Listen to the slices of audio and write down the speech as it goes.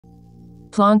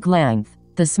Planck length,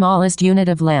 the smallest unit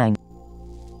of length.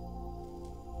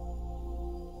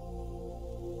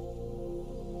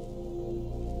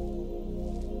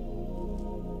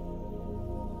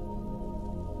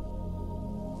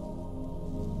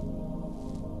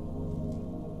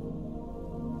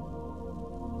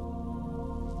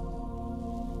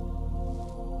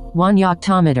 One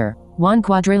yoctometer, 1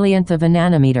 quadrillionth of a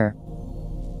nanometer.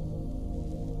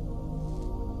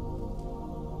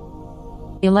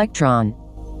 Electron.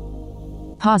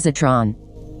 Positron.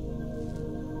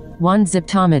 1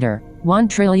 ziptometer, 1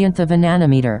 trillionth of a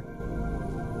nanometer.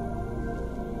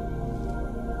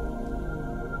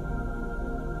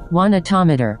 One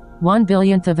atometer, 1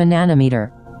 billionth of a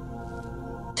nanometer.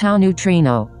 Tau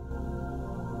neutrino.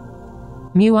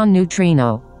 Muon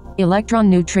neutrino. Electron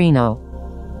neutrino.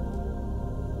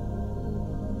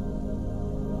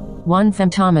 1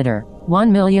 femtometer,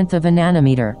 1 millionth of a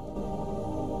nanometer.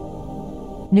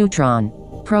 Neutron.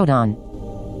 Proton.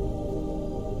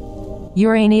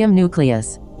 Uranium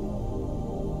nucleus.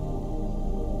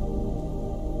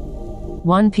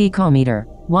 1 picometer,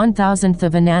 1,000th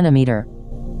of a nanometer.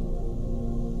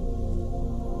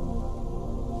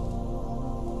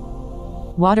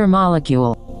 Water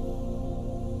molecule.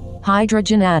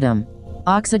 Hydrogen atom.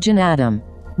 Oxygen atom.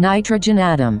 Nitrogen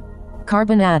atom.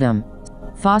 Carbon atom.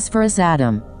 Phosphorus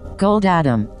atom. Gold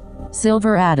atom.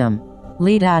 Silver atom.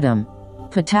 Lead atom.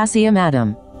 Potassium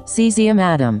atom. Cesium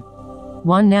atom.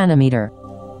 1 nanometer.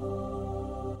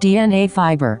 DNA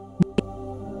fiber.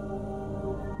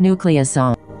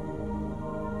 Nucleosome.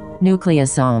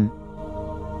 Nucleosome.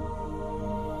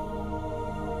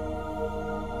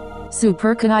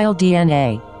 Superchial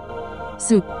DNA.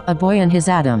 Soup, a boy and his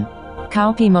atom.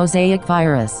 Cowpea mosaic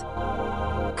virus.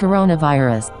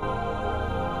 Coronavirus.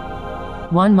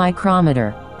 1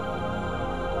 micrometer.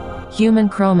 Human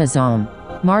chromosome.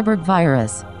 Marburg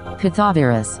virus.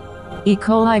 Pythovirus. E.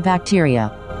 coli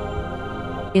bacteria.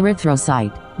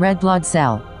 Erythrocyte, red blood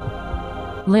cell.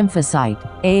 Lymphocyte,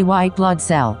 a white blood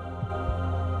cell.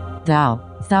 Thou,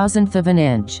 1,000th of an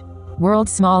inch.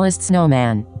 World's smallest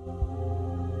snowman.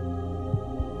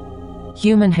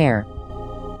 Human hair.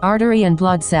 Artery and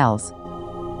blood cells.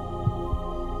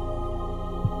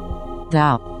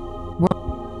 Thou.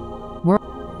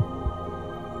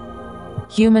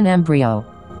 Human embryo.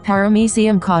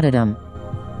 Paramecium caudidum.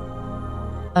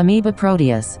 Amoeba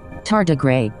proteus.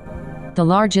 Tardigrade. The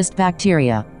largest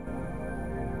bacteria.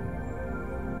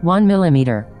 1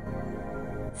 millimeter.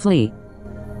 Flea.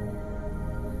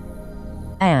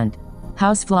 Ant.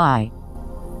 Housefly.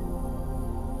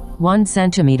 1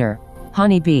 centimeter.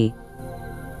 Honeybee.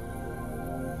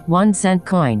 1 cent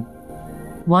coin.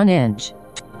 1 inch.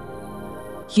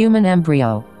 Human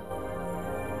embryo.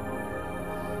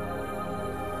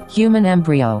 Human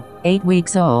embryo, 8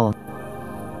 weeks old.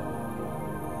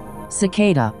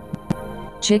 Cicada.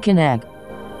 Chicken egg.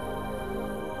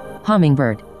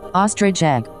 Hummingbird. Ostrich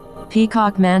egg.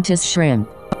 Peacock mantis shrimp.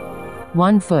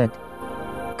 1 foot.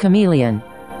 Chameleon.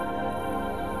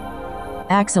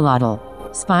 Axolotl.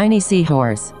 Spiny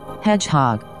seahorse.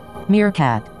 Hedgehog.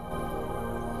 Meerkat.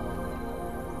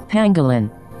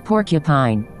 Pangolin.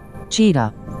 Porcupine. Cheetah.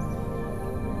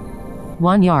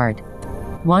 1 yard.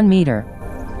 1 meter.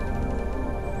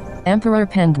 Emperor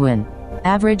penguin.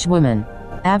 Average woman.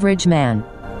 Average man.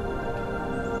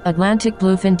 Atlantic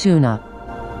bluefin tuna.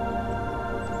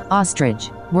 Ostrich.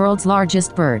 World's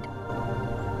largest bird.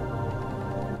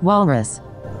 Walrus.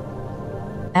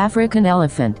 African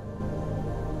elephant.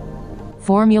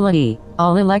 Formula E.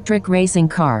 All-electric racing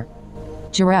car.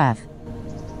 Giraffe.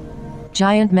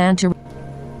 Giant manta.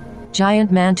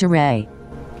 Giant manta ray.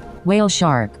 Whale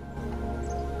shark.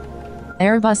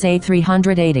 Airbus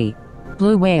A380.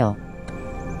 Blue whale.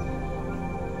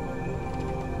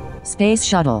 Space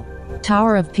shuttle.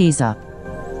 Tower of Pisa.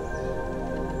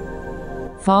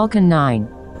 Falcon 9.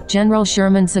 General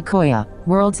Sherman sequoia,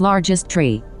 world's largest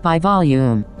tree, by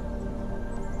volume.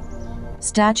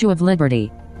 Statue of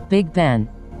Liberty. Big Ben.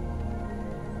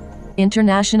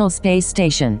 International Space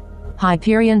Station.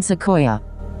 Hyperion sequoia.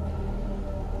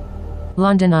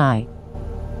 London Eye.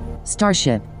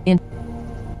 Starship.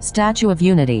 Statue of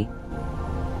Unity.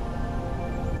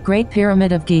 Great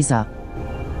Pyramid of Giza.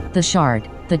 The Shard,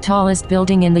 the tallest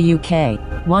building in the UK,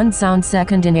 1 sound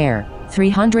second in air,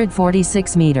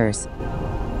 346 meters.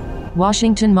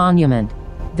 Washington Monument.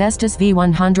 Vestas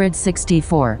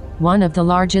V164, one of the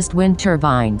largest wind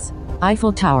turbines.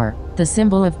 Eiffel Tower, the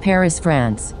symbol of Paris,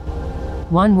 France.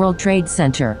 One World Trade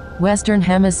Center, Western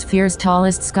Hemisphere's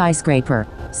tallest skyscraper,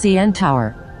 CN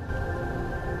Tower.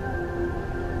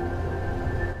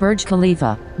 Burj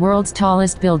Khalifa, world's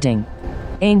tallest building.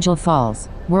 Angel Falls,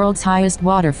 world's highest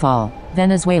waterfall.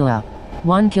 Venezuela.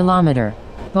 1 kilometer.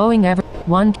 Boeing Everett.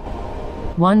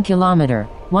 1 kilometer.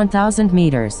 1,000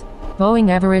 meters. Boeing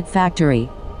Everett Factory.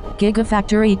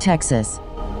 Gigafactory, Texas.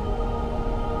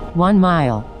 1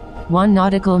 mile. 1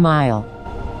 nautical mile.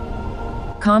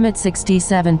 Comet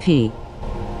 67P.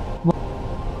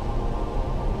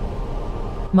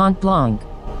 Mont Blanc.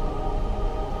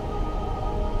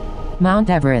 Mount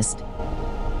Everest.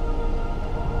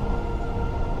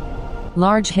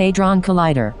 Large Hadron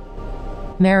Collider.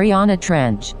 Mariana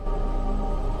Trench.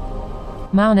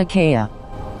 Mauna Kea.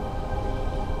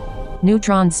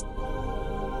 Neutron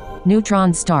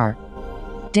star.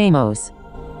 Deimos.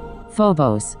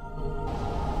 Phobos.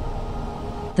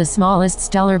 The smallest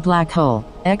stellar black hole,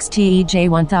 XTEJ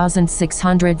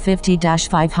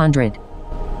 1650-500.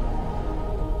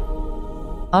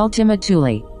 Ultima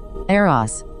Thule.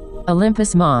 Eros.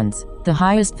 Olympus Mons, the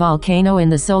highest volcano in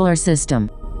the solar system.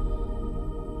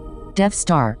 Death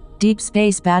Star, Deep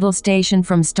Space Battle Station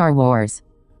from Star Wars.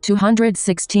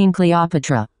 216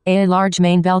 Cleopatra, a large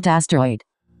main belt asteroid.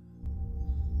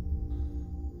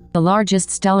 The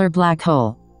largest stellar black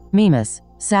hole. Mimas,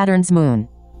 Saturn's moon.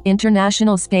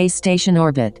 International Space Station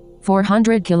orbit,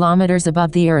 400 kilometers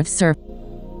above the Earth's surface.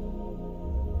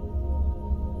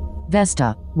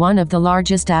 Vesta, one of the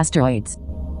largest asteroids.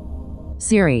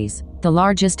 Ceres, the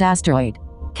largest asteroid.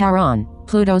 Charon,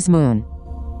 Pluto's moon.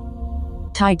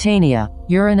 Titania,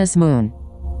 Uranus' moon.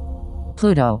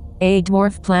 Pluto, a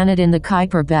dwarf planet in the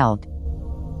Kuiper belt.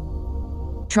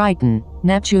 Triton,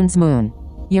 Neptune's moon.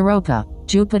 Europa,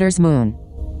 Jupiter's moon.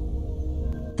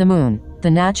 The moon, the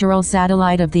natural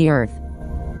satellite of the Earth.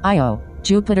 Io,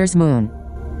 Jupiter's moon.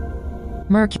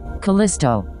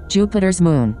 Callisto, Jupiter's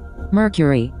moon.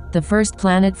 Mercury, the first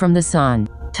planet from the Sun.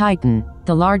 Titan,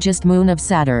 the largest moon of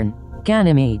Saturn.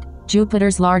 Ganymede,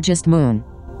 Jupiter's largest moon.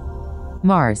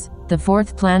 Mars, the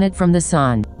fourth planet from the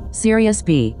Sun. Sirius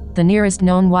B, the nearest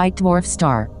known white dwarf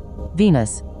star.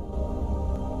 Venus.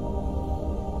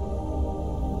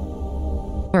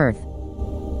 Earth.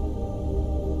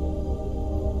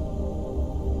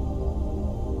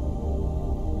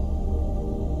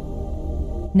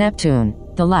 Neptune,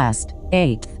 the last,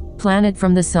 eighth, planet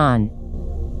from the Sun.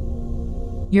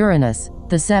 Uranus,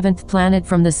 the seventh planet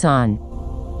from the Sun.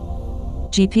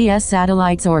 GPS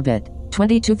satellite's orbit,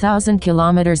 22,000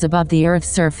 kilometers above the Earth's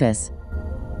surface.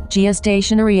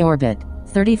 Geostationary orbit,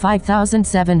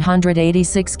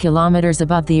 35,786 kilometers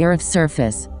above the Earth's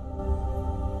surface.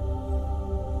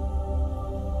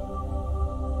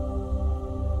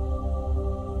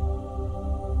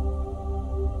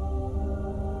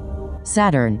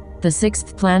 Saturn, the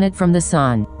sixth planet from the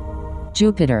Sun.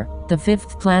 Jupiter, the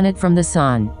fifth planet from the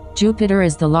Sun. Jupiter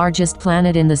is the largest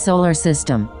planet in the solar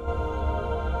system.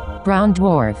 Brown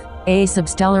dwarf, a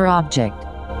substellar object.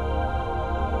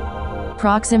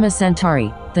 Proxima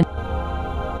Centauri,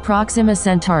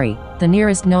 the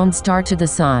nearest known star to the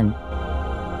Sun.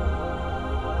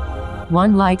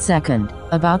 1 light second,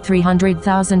 about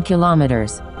 300,000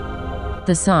 kilometers.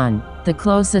 The Sun, the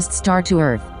closest star to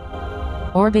Earth.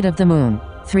 Orbit of the Moon,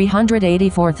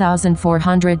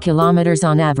 384,400 kilometers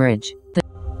on average. The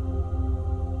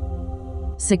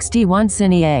 61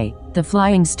 Cygni A, the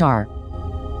flying star.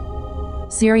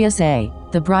 Sirius A,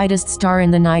 the brightest star in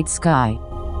the night sky.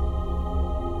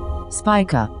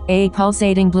 Spica, a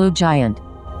pulsating blue giant.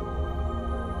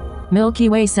 Milky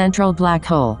Way central black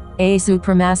hole, a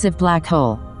supermassive black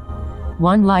hole.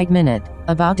 1 light minute,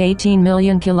 about 18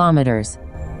 million kilometers.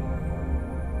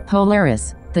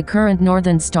 Polaris, the current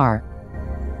northern star.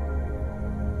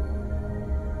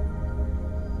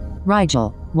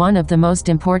 Rigel, one of the most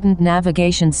important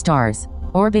navigation stars.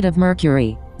 Orbit of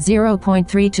Mercury, 0.3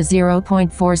 to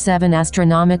 0.47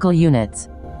 astronomical units.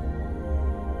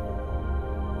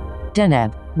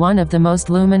 Deneb, one of the most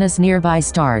luminous nearby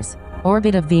stars.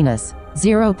 Orbit of Venus,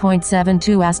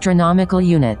 0.72 astronomical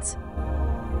units.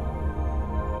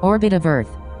 Orbit of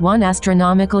Earth, 1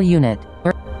 astronomical unit.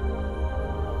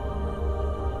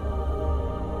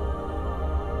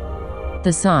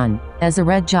 The Sun, as a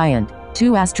red giant,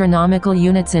 2 astronomical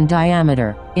units in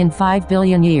diameter, in 5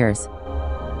 billion years.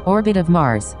 Orbit of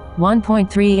Mars,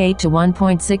 1.38 to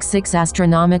 1.66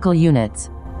 astronomical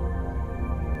units.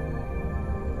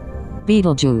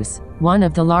 Betelgeuse, one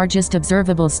of the largest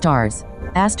observable stars.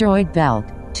 Asteroid belt,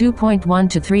 2.1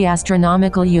 to 3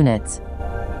 astronomical units.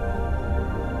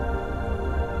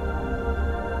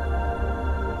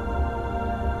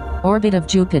 Orbit of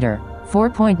Jupiter,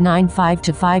 4.95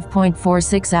 to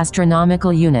 5.46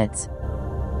 astronomical units.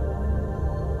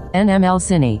 NML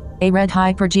Cygni, a red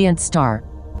hypergiant star.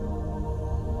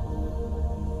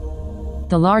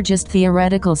 The largest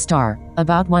theoretical star,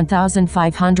 about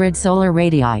 1,500 solar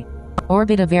radii.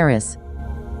 Orbit of Eris.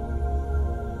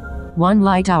 1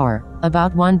 light hour,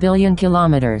 about 1 billion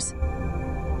kilometers.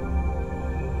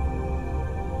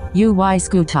 Uy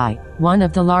Scuti, one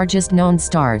of the largest known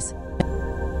stars.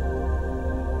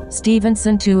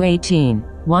 Stephenson 218,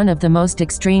 one of the most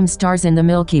extreme stars in the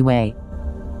Milky Way.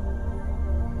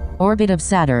 Orbit of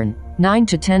Saturn, 9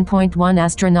 to 10.1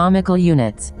 astronomical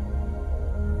units.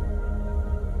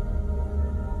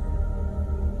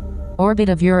 Orbit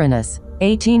of Uranus,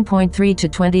 18.3 to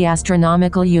 20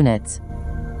 astronomical units.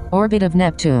 Orbit of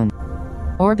Neptune.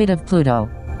 Orbit of Pluto.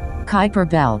 Kuiper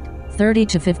Belt, 30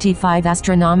 to 55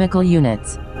 astronomical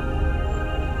units.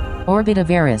 Orbit of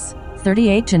Eris,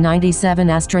 38 to 97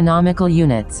 astronomical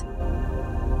units.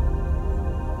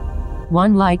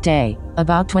 1 light day,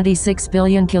 about 26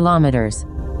 billion kilometers.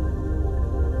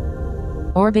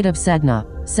 Orbit of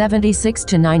Sedna, 76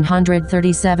 to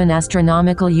 937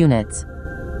 astronomical units.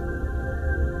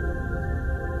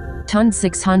 Ton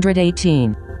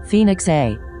 618, Phoenix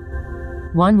A.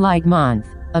 1 light month,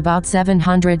 about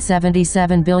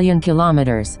 777 billion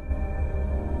kilometers.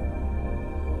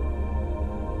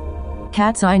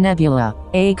 Cat's Eye Nebula,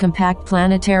 a compact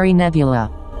planetary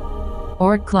nebula.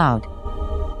 Oort cloud,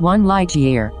 1 light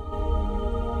year.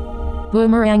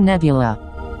 Boomerang Nebula,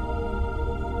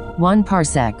 1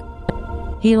 parsec.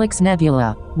 Helix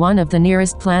Nebula, one of the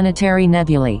nearest planetary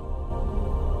nebulae.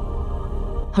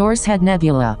 Horsehead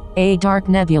Nebula, a dark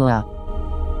nebula.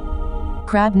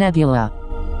 Crab Nebula.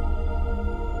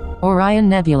 Orion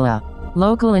Nebula,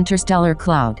 local interstellar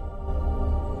cloud.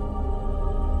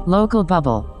 Local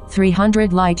bubble,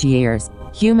 300 light-years,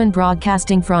 human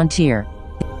broadcasting frontier.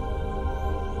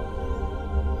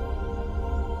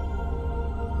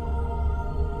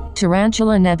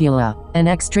 Tarantula Nebula, an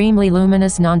extremely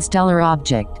luminous non-stellar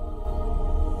object.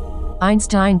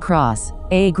 Einstein Cross,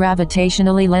 a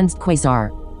gravitationally lensed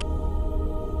quasar.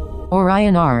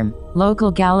 Orion Arm,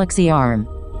 local galaxy arm.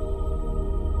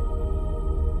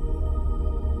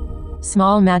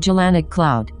 Small Magellanic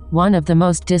Cloud, one of the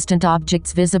most distant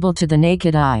objects visible to the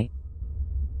naked eye.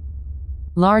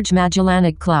 Large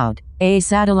Magellanic Cloud, a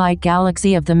satellite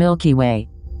galaxy of the Milky Way.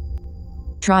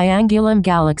 Triangulum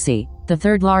Galaxy, the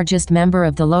third largest member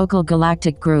of the local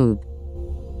galactic group.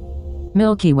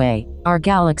 Milky Way, our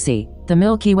galaxy. The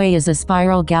Milky Way is a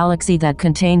spiral galaxy that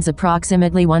contains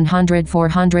approximately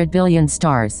 400 billion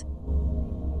stars.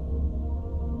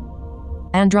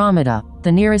 Andromeda,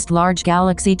 the nearest large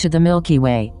galaxy to the Milky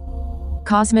Way.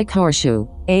 Cosmic Horseshoe,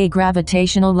 a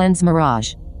gravitational lens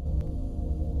mirage.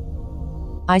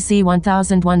 IC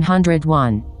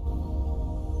 1101.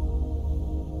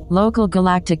 Local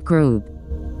galactic group.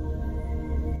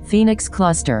 Phoenix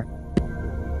Cluster.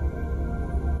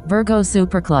 Virgo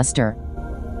Supercluster.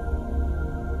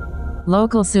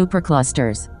 Local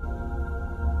superclusters.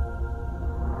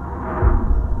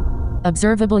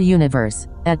 Observable universe.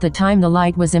 At the time the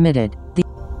light was emitted, the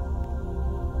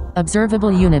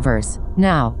observable universe.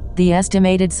 Now, the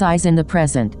estimated size in the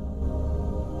present.